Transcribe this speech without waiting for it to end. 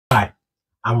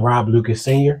I'm Rob Lucas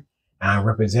Sr., and I'm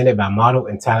represented by Model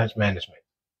and Talent Management.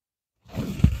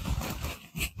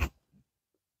 I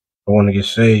want to get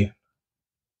saved.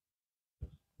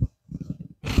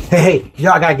 Hey,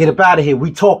 y'all gotta get up out of here.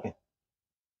 We talking.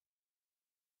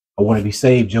 I want to be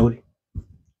saved, Jody.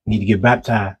 Need to get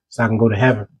baptized so I can go to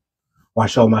heaven.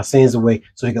 Wash all my sins away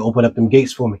so he can open up them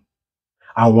gates for me.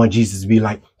 I don't want Jesus to be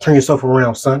like, turn yourself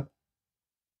around, son.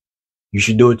 You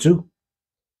should do it too.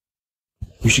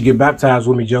 You should get baptized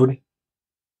with me, Jody.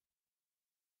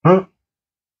 Huh?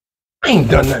 I ain't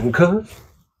done nothing, cuz.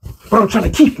 But I'm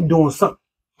trying to keep from doing something.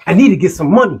 I need to get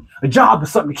some money, a job or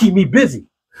something to keep me busy.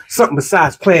 Something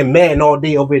besides playing Madden all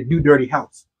day over at Do Dirty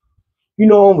House. You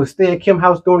know I don't stay at Kim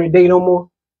house during the day no more.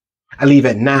 I leave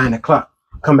at 9 o'clock,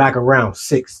 come back around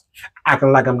 6,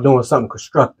 acting like I'm doing something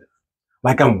constructive,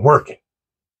 like I'm working.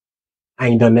 I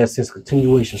ain't done that since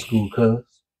continuation school, cuz.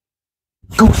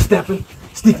 Goose stepping,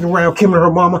 sneaking around Kim and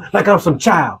her mama like I'm some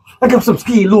child, like I'm some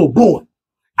skinny little boy.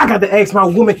 I got to ask my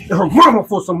woman and her mama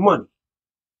for some money.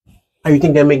 How you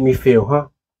think that make me feel, huh?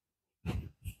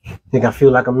 Think I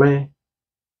feel like a man?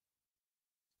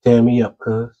 Tear me up,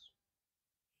 cuz.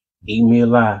 Eat me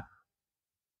alive.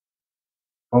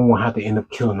 I don't want to have to end up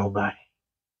killing nobody.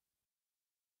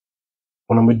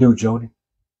 What I'm gonna do, Jody?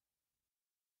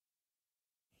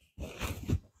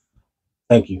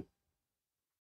 Thank you.